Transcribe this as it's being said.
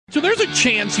So there's a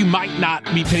chance you might not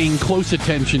be paying close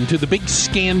attention to the big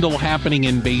scandal happening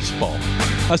in baseball.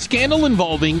 A scandal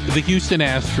involving the Houston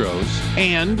Astros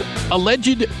and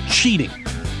alleged cheating.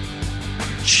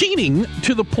 Cheating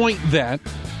to the point that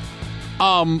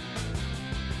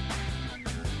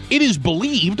it is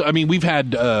believed, I mean, we've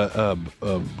had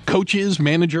coaches,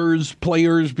 managers,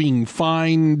 players being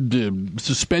fined,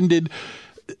 suspended,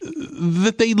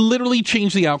 that they literally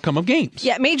changed the outcome of games.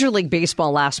 Yeah, Major League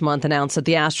Baseball last month announced that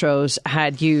the Astros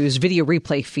had used video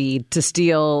replay feed to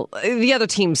steal the other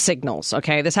team's signals,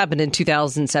 okay? This happened in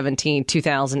 2017,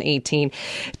 2018.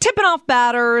 Tipping off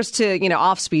batters to,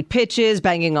 off-speed pitches,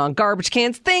 banging on garbage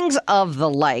cans, things of the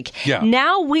like. Yeah.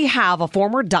 Now we have a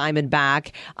former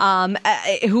Diamondback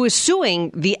who is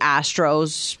suing the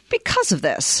Astros because of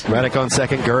this. Reddick on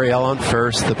second, Gurriel on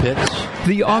first, the pitch.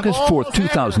 The August 4th,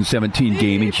 2017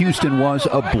 game in Houston was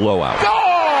a blowout. Goal!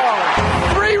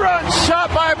 3-run shot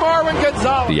by Marwin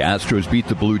Gonzalez. The Astros beat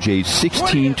the Blue Jays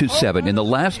 16-7 in the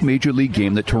last Major League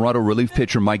game that Toronto relief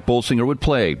pitcher Mike Bolsinger would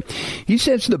play. He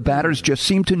says the batters just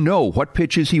seemed to know what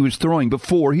pitches he was throwing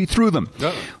before he threw them.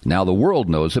 Now the world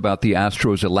knows about the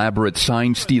Astros' elaborate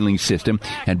sign-stealing system,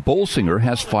 and Bolsinger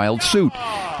has filed suit.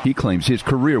 He claims his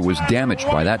career was damaged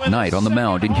by that night on the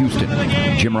mound in Houston.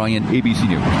 Jim Ryan, ABC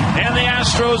News. And the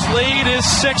Astros lead is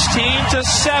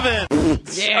 16-7.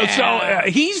 Yeah.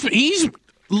 So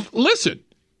listen,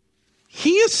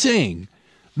 he is saying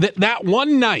that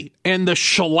one night and the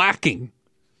shellacking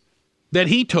that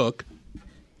he took,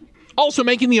 also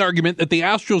making the argument that the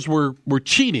Astros were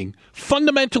cheating,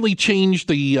 fundamentally changed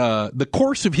the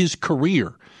course of his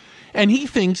career. And he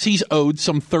thinks he's owed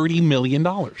some $30 million.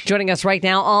 Joining us right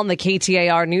now on the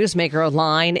KTAR Newsmaker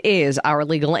line is our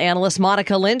legal analyst,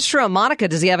 Monica Lindstrom. Monica,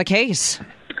 does he have a case?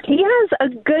 He has a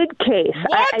good case.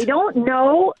 I don't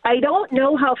know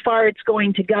how far it's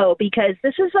going to go because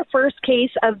this is the first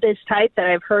case of this type that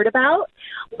I've heard about.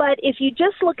 But if you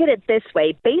just look at it this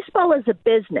way, baseball is a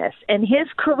business, and his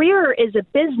career is a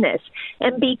business.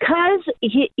 And because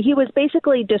he was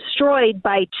basically destroyed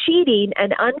by cheating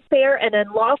and unfair and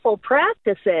unlawful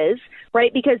practices,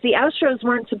 right, because the Astros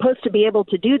weren't supposed to be able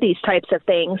to do these types of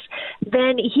things,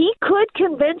 then he could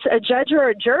convince a judge or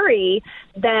a jury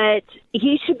that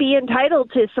he should be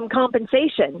entitled to some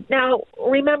compensation. Now,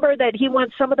 remember that he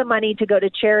wants some of the money to go to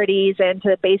charities and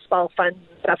to baseball funds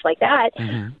and stuff like that.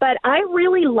 Mm-hmm. But I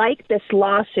really like this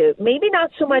lawsuit. Maybe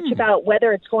not so much about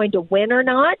whether it's going to win or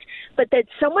not, but that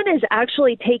someone is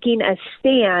actually taking a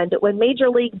stand when Major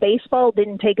League Baseball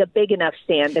didn't take a big enough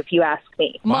stand, if you ask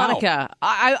me. Monica,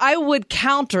 I would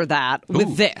counter that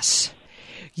with this.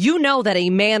 You know that a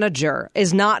manager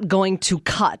is not going to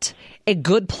cut a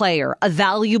good player, a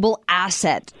valuable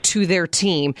asset to their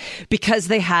team because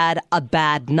they had a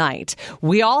bad night.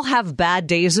 We all have bad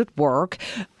days at work.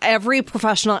 Every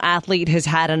professional athlete has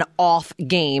had an off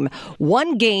game.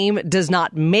 One game does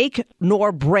not make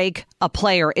nor break a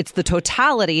player. It's the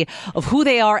totality of who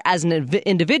they are as an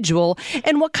individual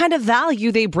and what kind of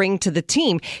value they bring to the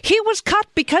team. He was cut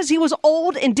because he was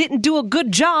old and didn't do a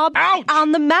good job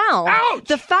on the mound. Ouch.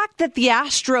 The fact that the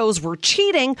Astros were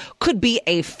cheating could be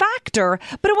a factor,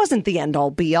 but it wasn't the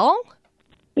end-all, be-all.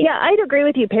 Yeah, I'd agree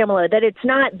with you, Pamela, that it's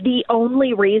not the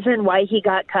only reason why he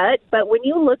got cut. But when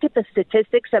you look at the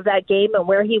statistics of that game and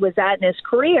where he was at in his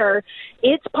career,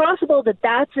 it's possible that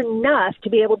that's enough to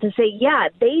be able to say, yeah,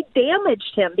 they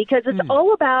damaged him, because it's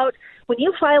all about when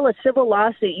you file a civil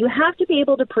lawsuit, you have to be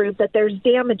able to prove that there's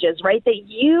damages, right? That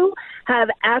you have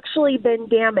actually been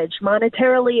damaged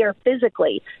monetarily or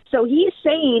physically. So he's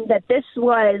saying that this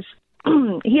was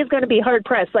he is going to be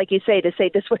hard-pressed, like you say, to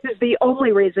say this was the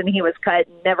only reason he was cut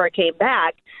and never came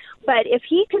back. But if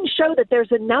he can show that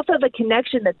there's enough of a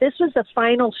connection that this was the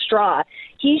final straw,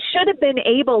 he should have been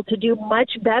able to do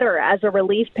much better as a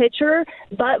relief pitcher,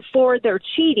 but for their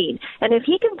cheating. And if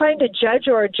he can find a judge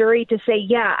or a jury to say,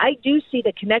 yeah, I do see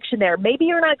the connection there, maybe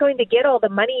you're not going to get all the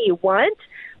money you want,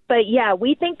 but yeah,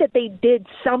 we think that they did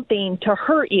something to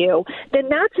hurt you, then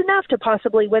that's enough to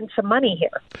possibly win some money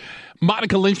here.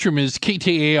 Monica Lindstrom is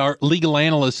KTAR legal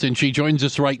analyst, and she joins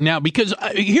us right now because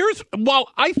I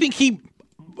think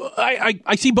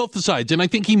I see both the sides, and I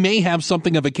think he may have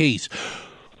something of a case.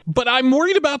 But I'm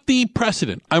worried about the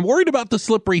precedent. I'm worried about the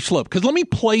slippery slope, because let me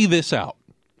play this out.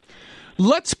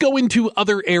 Let's go into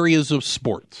other areas of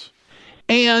sports,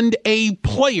 and a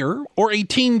player or a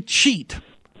team cheat,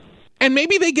 and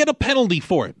maybe they get a penalty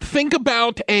for it. Think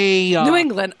about a New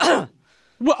England.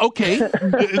 Well, okay,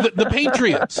 the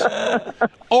Patriots.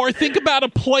 Or think about a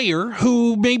player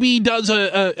who maybe does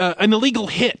an illegal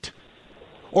hit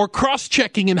or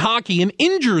cross-checking in hockey and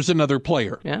injures another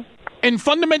player. Yeah. and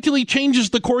fundamentally changes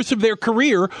the course of their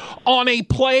career on a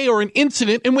play or an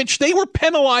incident in which they were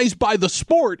penalized by the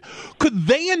sport, could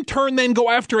they in turn then go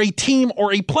after a team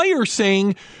or a player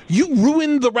saying, you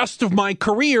ruined the rest of my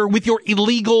career with your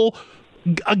illegal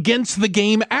against the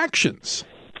game actions?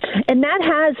 And that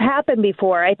has happened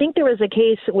before. I think there was a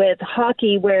case with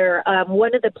hockey where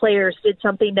one of the players did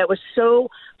something that was so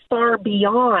far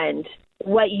beyond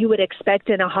what you would expect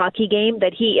in a hockey game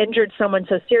that he injured someone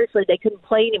so seriously they couldn't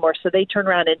play anymore, so they turned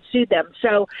around and sued them.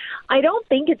 So I don't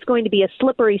think it's going to be a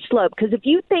slippery slope, because if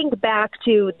you think back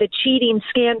to the cheating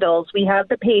scandals, we have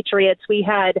the Patriots, we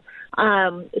had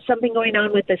something going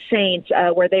on with the Saints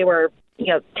where they were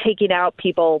taking out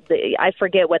people. I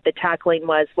forget what the tackling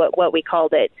was, what we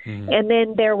called it. Mm-hmm. And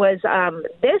then there was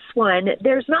this one.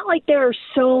 There's not like there are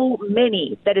so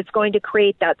many that it's going to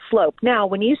create that slope. Now,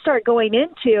 when you start going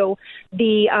into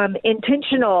the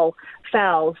intentional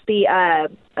fouls, the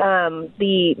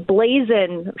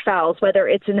blazing fouls, whether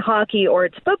it's in hockey or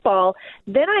it's football,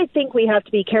 then I think we have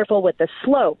to be careful with the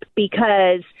slope,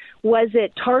 because was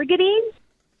it targeting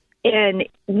and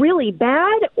really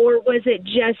bad, or was it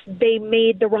just they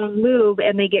made the wrong move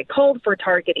and they get called for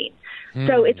targeting?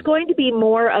 So it's going to be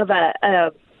more of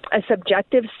a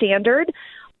subjective standard,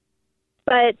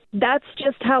 but that's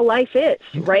just how life is,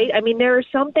 right? I mean, there are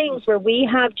some things where we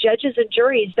have judges and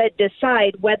juries that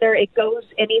decide whether it goes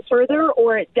any further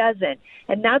or it doesn't,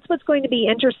 and that's what's going to be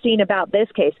interesting about this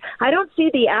case. I don't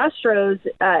see the Astros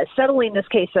settling this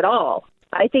case at all.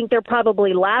 I think they're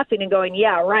probably laughing and going,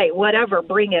 yeah, right, whatever,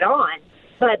 bring it on.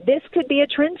 But this could be a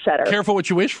trendsetter. Careful what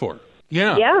you wish for.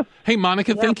 Yeah. Hey,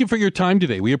 Monica, thank you for your time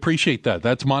today. We appreciate that.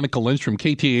 That's Monica Lindstrom,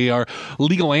 KTAR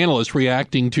legal analyst,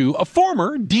 reacting to a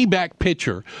former D-back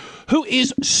pitcher who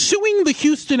is suing the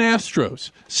Houston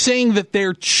Astros, saying that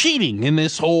they're cheating in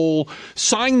this whole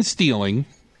sign stealing.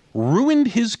 Ruined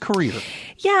his career.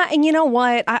 Yeah, and you know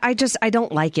what? I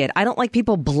don't like it. I don't like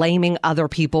people blaming other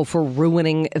people for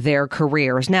ruining their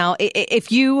careers. Now,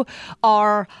 if you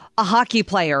are a hockey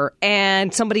player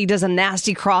and somebody does a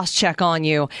nasty cross-check on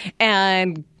you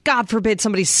and God forbid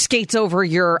somebody skates over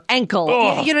your ankle.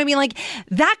 Oh. You know what I mean? Like,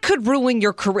 that could ruin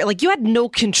your career. Like, you had no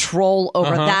control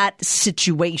over that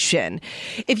situation.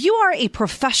 If you are a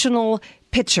professional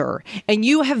pitcher and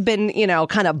you have been,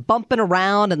 kind of bumping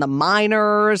around in the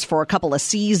minors for a couple of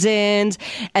seasons,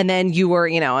 and then you were,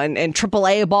 in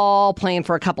AAA ball playing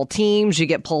for a couple teams, you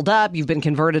get pulled up, you've been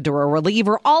converted to a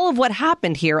reliever, all of what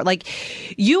happened here, like,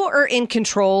 you are in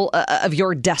control of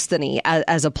your destiny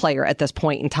as a player at this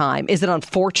point in time. Is it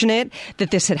unfortunate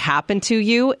that this had happened to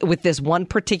you with this one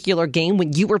particular game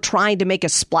when you were trying to make a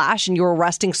splash and you were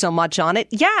resting so much on it?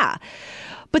 Yeah.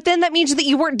 But then that means that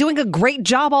you weren't doing a great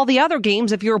job all the other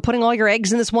games if you were putting all your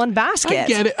eggs in this one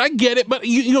basket. I get it. But,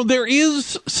 there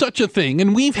is such a thing.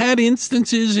 And we've had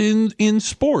instances in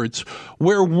sports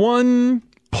where one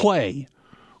play,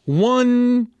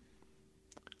 one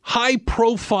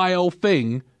high-profile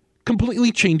thing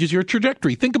completely changes your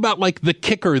trajectory. Think about, like, the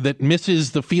kicker that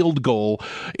misses the field goal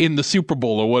in the Super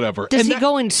Bowl or whatever. Does he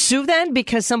go and sue then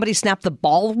because somebody snapped the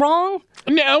ball wrong?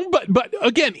 No, but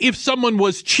again, if someone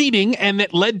was cheating and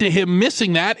it led to him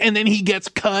missing that, and then he gets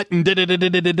cut and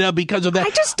because of that. I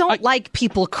just don't like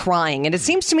people crying, and it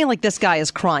seems to me like this guy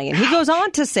is crying. He goes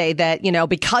on to say that,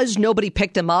 because nobody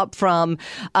picked him up from,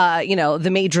 the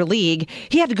major league,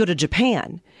 he had to go to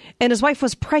Japan. And his wife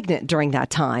was pregnant during that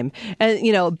time. And,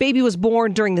 baby was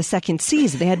born during the second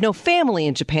season. They had no family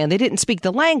in Japan. They didn't speak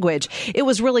the language. It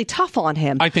was really tough on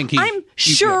him. I think I'm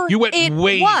sure you went it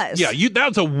way, was. Yeah, that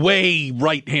was a way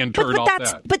right-hand turn off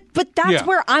that. But that's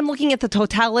where I'm looking at the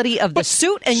totality of the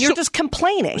suit, and you're just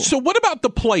complaining. So what about the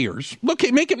players? Look,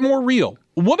 make it more real.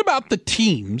 What about the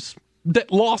teams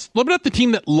that lost? What about the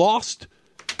team that lost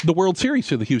the World Series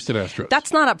to the Houston Astros?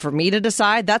 That's not up for me to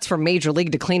decide. That's for Major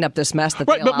League to clean up this mess that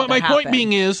they allowed but my to happen. point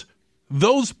being is,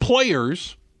 those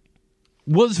players,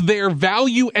 was their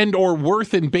value and or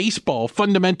worth in baseball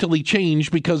fundamentally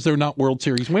changed because they're not World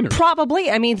Series winners?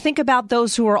 Probably. I mean, think about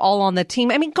those who are all on the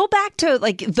team. I mean, go back to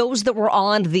like those that were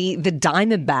on the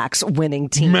Diamondbacks winning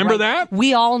team. Remember that?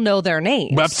 We all know their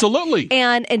names. Absolutely.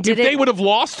 And if they would have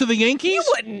lost to the Yankees, you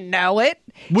wouldn't know it.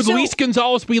 Would Luis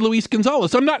Gonzalez be Luis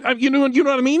Gonzalez? I'm not. You know what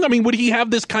I mean? I mean, would he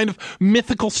have this kind of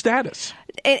mythical status?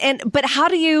 But how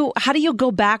do you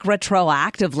go back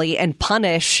retroactively and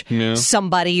punish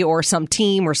somebody or some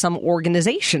team or some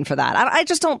organization for that? I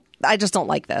just don't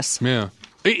like this. Yeah.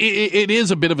 It is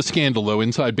a bit of a scandal, though,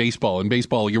 inside baseball. In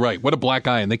baseball, you're right. What a black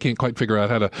eye, and they can't quite figure out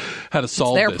how to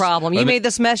solve this. It's their problem. You made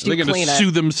this mess, you clean it. They're going to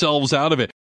sue themselves out of it.